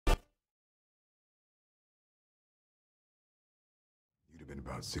been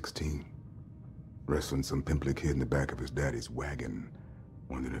about 16. Wrestling some pimply kid in the back of his daddy's wagon.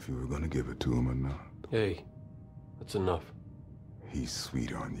 Wondering if you were gonna give it to him or not. Hey, that's enough. He's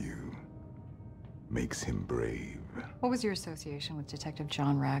sweet on you. Makes him brave. What was your association with Detective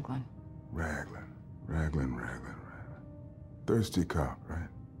John Raglan? Raglan. Thirsty cop, right?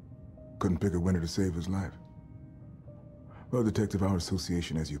 Couldn't pick a winner to save his life. Well, Detective, our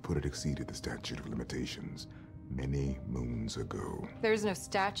association, as you put it, exceeded the statute of limitations many moons ago. There's no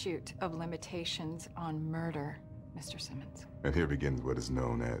statute of limitations on murder, Mr. Simmons. And here begins what is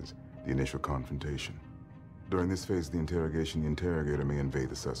known as the initial confrontation. During this phase of the interrogation, the interrogator may invade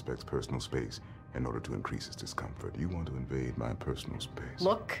the suspect's personal space in order to increase his discomfort. You want to invade my personal space?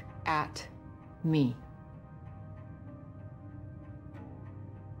 Look at me.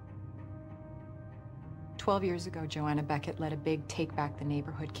 "12 years ago, Joanna Beckett led a big Take Back the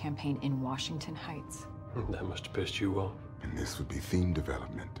Neighborhood campaign in Washington Heights. That must have pissed you off. And this would be theme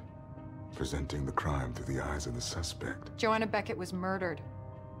development, presenting the crime through the eyes of the suspect. Joanna Beckett was murdered,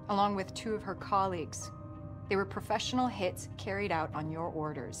 along with 2 of her colleagues. They were professional hits carried out on your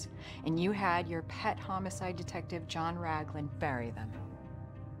orders, and you had your pet homicide detective, John Raglan, bury them.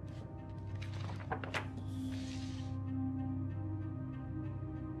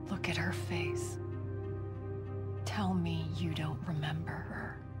 Look at her face. Tell me you don't remember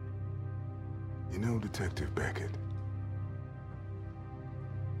her. You know, Detective Beckett,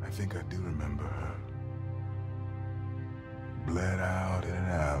 I think I do remember her. Bled out in an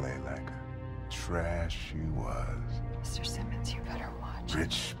alley like a trash she was. Mr. Simmons, you better watch.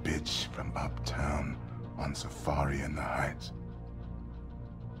 Rich bitch from uptown on safari in the Heights.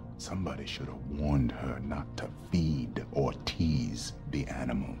 Somebody should have warned her not to feed or tease the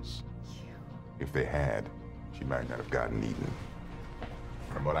animals. If they had, she might not have gotten eaten.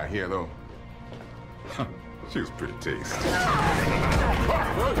 From what I hear, though, she was pretty tasty.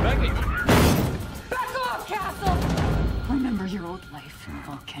 Whoa, Becky! Back off, Castle! Remember your old life,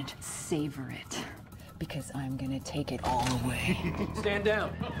 Vulcan. Savor it. Because I'm gonna take it all away. Stand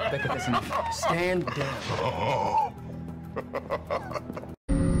down. Beckett, that's enough. Stand down.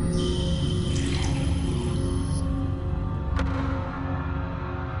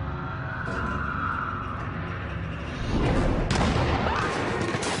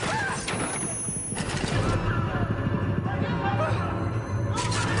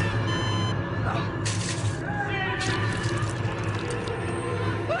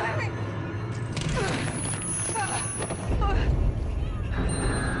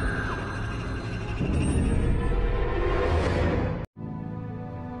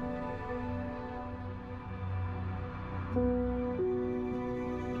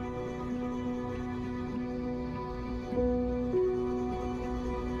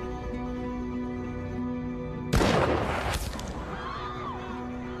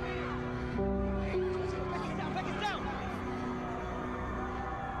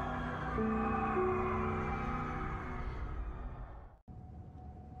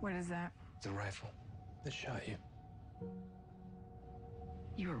 What is that? It's a rifle that shot you.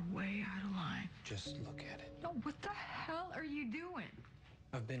 You're way out of line. Just look at it. No, what the hell are you doing?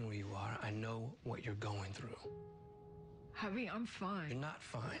 I've been where you are. I know what you're going through. Hubby, I'm fine. You're not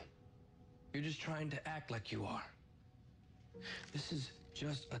fine. You're just trying to act like you are. This is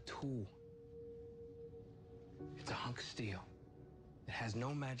just a tool. It's a hunk of steel. It has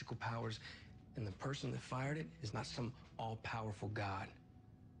no magical powers, and the person that fired it is not some all-powerful god.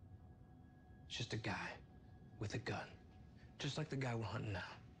 It's just a guy with a gun. Just like the guy we're hunting now.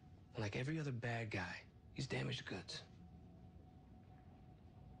 And like every other bad guy, he's damaged goods.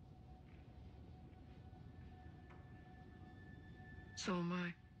 So am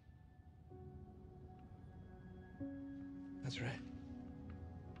I. That's right.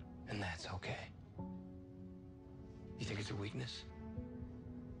 And that's okay. You think it's a weakness?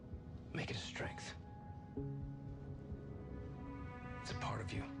 Make it a strength. It's a part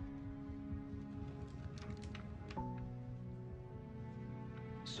of you.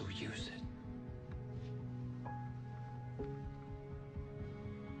 So use it.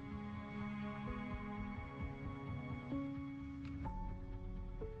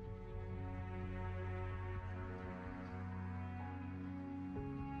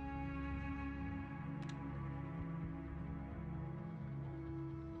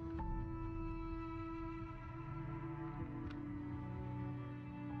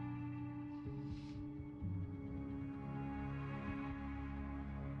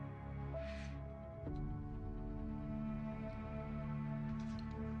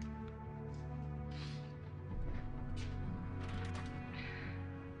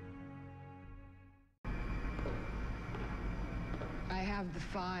 have the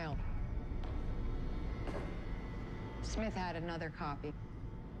file. Smith had another copy.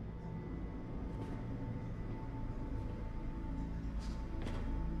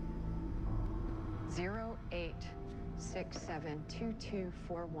 Zero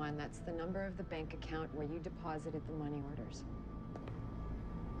 8672241. That's the number of the bank account where you deposited the money orders.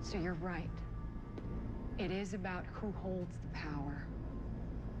 So you're right. It is about who holds the power.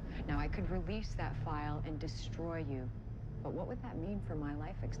 Now, I could release that file and destroy you, but what would that mean for my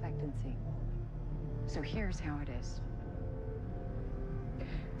life expectancy? So here's how it is.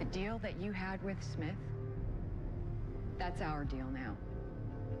 The deal that you had with Smith, that's our deal now.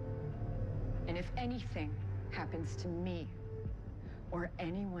 And if anything happens to me or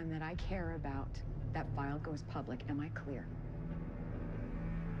anyone that I care about, that file goes public. Am I clear?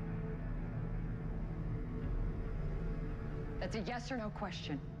 That's a yes or no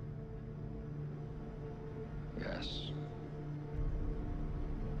question. Yes.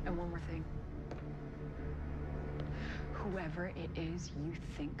 And one more thing. Whoever it is you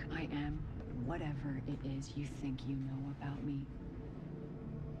think I am, whatever it is you think you know about me,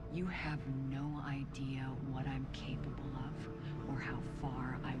 you have no idea what I'm capable of or how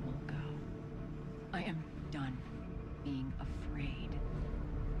far I will go. I am done being afraid.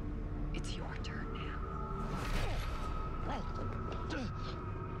 It's your turn now.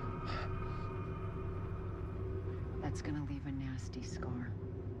 That's gonna leave a nasty scar.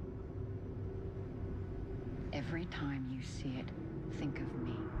 Every time you see it, think of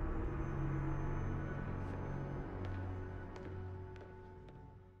me.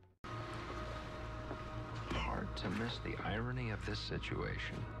 Hard to miss the irony of this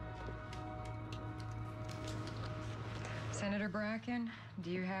situation. Senator Bracken, do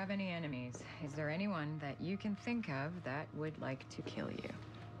you have any enemies? Is there anyone that you can think of that would like to kill you?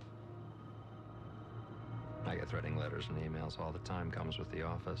 I get threatening letters and emails all the time. Comes with the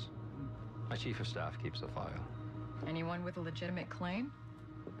office. My chief of staff keeps a file. Anyone with a legitimate claim?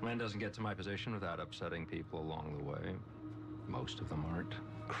 Man doesn't get to my position without upsetting people along the way. Most of them aren't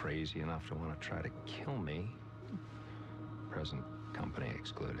crazy enough to want to try to kill me. Present company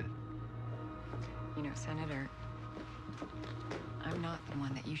excluded. You know, Senator, I'm not the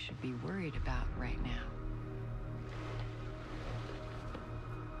one that you should be worried about right now.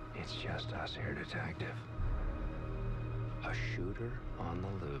 It's just us here, Detective. A shooter on the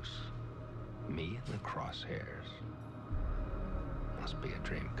loose. Me in the crosshairs. Must be a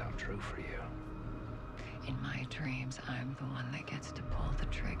dream come true for you. In my dreams, I'm the one that gets to pull the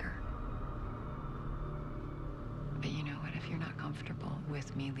trigger. But you know what? If you're not comfortable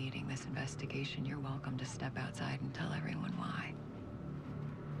with me leading this investigation, you're welcome to step outside and tell everyone why.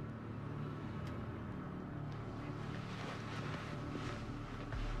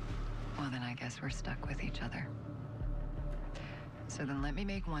 Well, then I guess we're stuck with each other. So then let me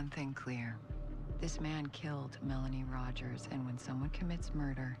make one thing clear. This man killed Melanie Rogers, and when someone commits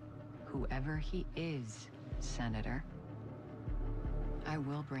murder, whoever he is, Senator, I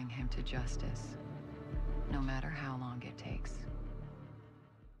will bring him to justice, no matter how long it takes.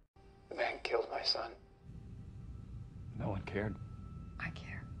 The man killed my son. No one cared. I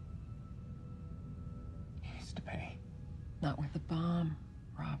care. He needs to pay. Not with a bomb,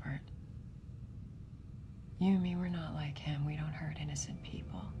 Robert. You and me, we're not like him. We don't hurt innocent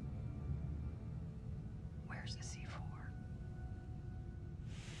people. Where's the C4?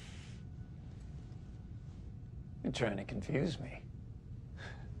 You're trying to confuse me.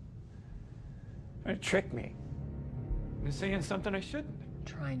 Trying to trick me. You're saying something I shouldn't.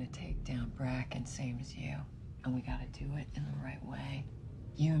 Trying to take down Bracken, same as you. And we gotta do it in the right way.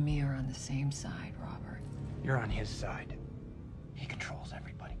 You and me are on the same side, Robert. You're on his side. He controls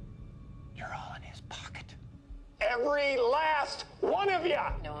everybody. You're all in his pocket. Every last one of you!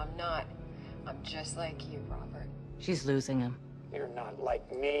 No, I'm not. I'm just like you, Robert. She's losing him. You're not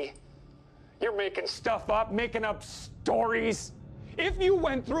like me. You're making stuff up, making up stories. If you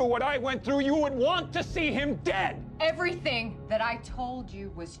went through what I went through, you would want to see him dead. Everything that I told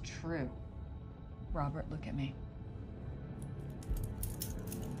you was true. Robert, look at me.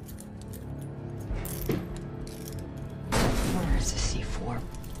 Where's the C4?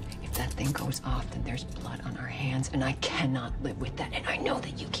 If that thing goes off, then there's blood on our hands, and I cannot live with that, and I know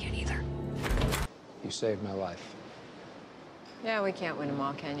that you can't either. You saved my life. Yeah, we can't win them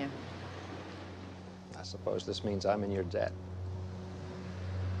all, can you? I suppose this means I'm in your debt.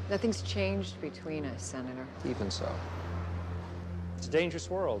 Nothing's changed between us, Senator. Even so. It's a dangerous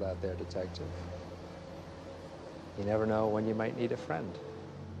world out there, Detective. You never know when you might need a friend.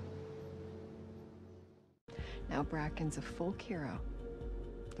 Now Bracken's a full hero.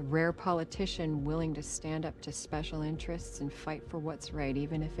 The rare politician willing to stand up to special interests and fight for what's right,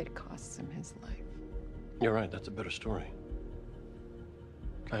 even if it costs him his life. You're right, that's a better story.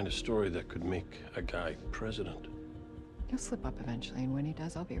 Kind of story that could make a guy president. He'll slip up eventually, and when he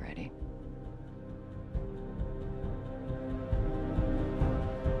does, I'll be ready.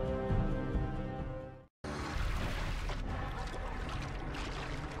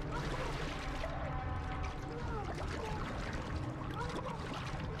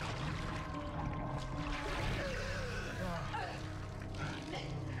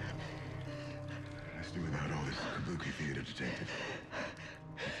 Let's do without all this kabuki theater, detective.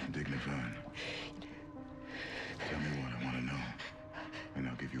 Something dignified. Tell me what I want to know, and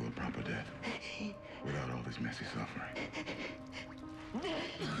I'll give you a proper death. Without all this messy suffering.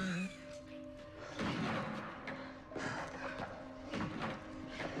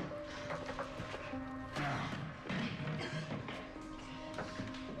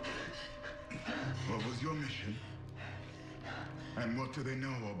 What was your mission? And what do they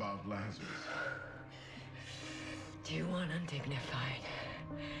know about Lazarus? Do you want undignified?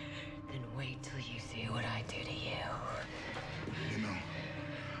 Then wait till you see what I do to you. You know,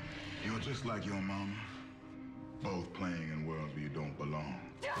 you're just like your mama. Both playing in worlds where you don't belong.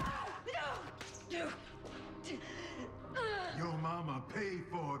 No! Your mama paid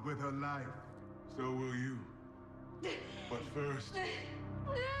for it with her life. So will you. But first...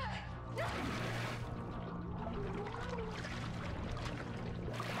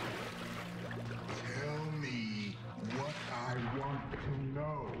 Tell me what I want to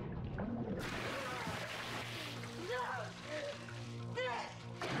know.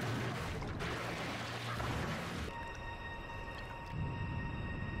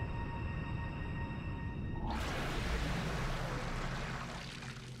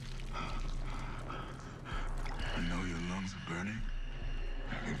 I know your lungs are burning.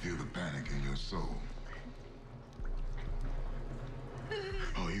 I can feel the panic in your soul.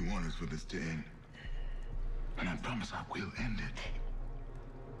 All you want is for this to end. And I promise I will end it.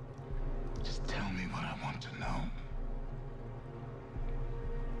 Just tell me what I want to know.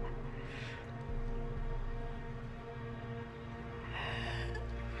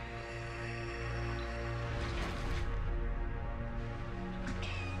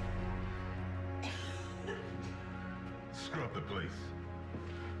 Scrub the place.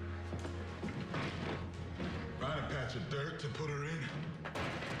 Find a patch of dirt to put her in.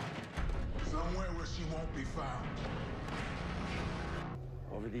 Somewhere where she won't be found.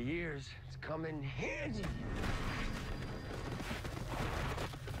 Over the years, it's come in handy.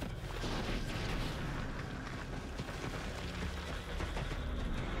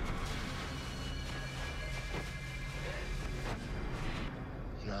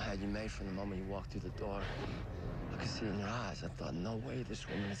 You know, I had you made from the moment you walked through the door. I could see in your eyes. I thought, no way this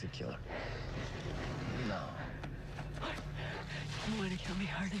woman is a killer. No. You want to kill me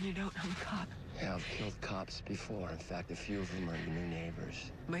hard and you don't. I'm a cop. Yeah, I've killed cops before. In fact, a few of them are your new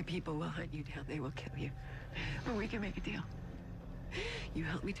neighbors. My people will hunt you down. They will kill you. Or we can make a deal. You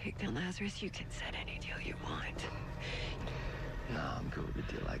help me take down Lazarus, you can set any deal you want. No, I'm good with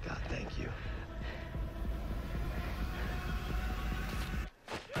the deal I got, thank you.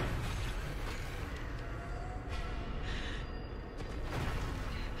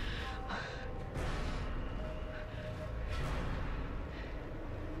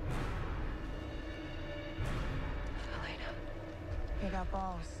 You got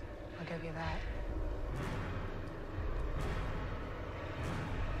balls. I'll give you that.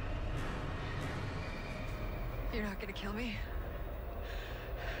 You're not gonna kill me?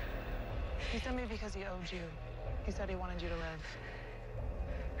 He sent me because he owed you. He said he wanted you to live.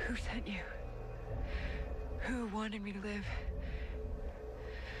 Who sent you? Who wanted me to live?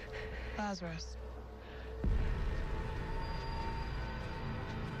 Lazarus.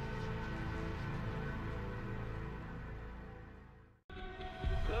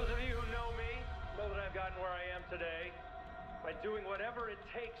 Those of you who know me know that I've gotten where I am today by doing whatever it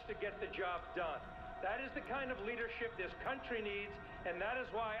takes to get the job done. That is the kind of leadership this country needs, and that is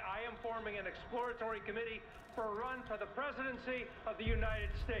why I am forming an exploratory committee for a run for the presidency of the United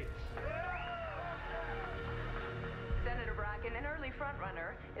States. Senator Bracken, an early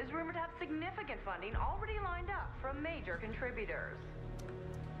frontrunner, is rumored to have significant funding already lined up from major contributors.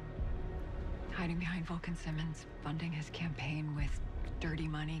 Hiding behind Vulcan Simmons, funding his campaign with dirty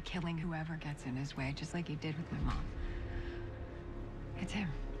money, killing whoever gets in his way, just like he did with my mom. It's him.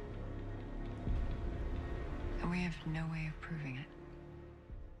 And we have no way of proving it.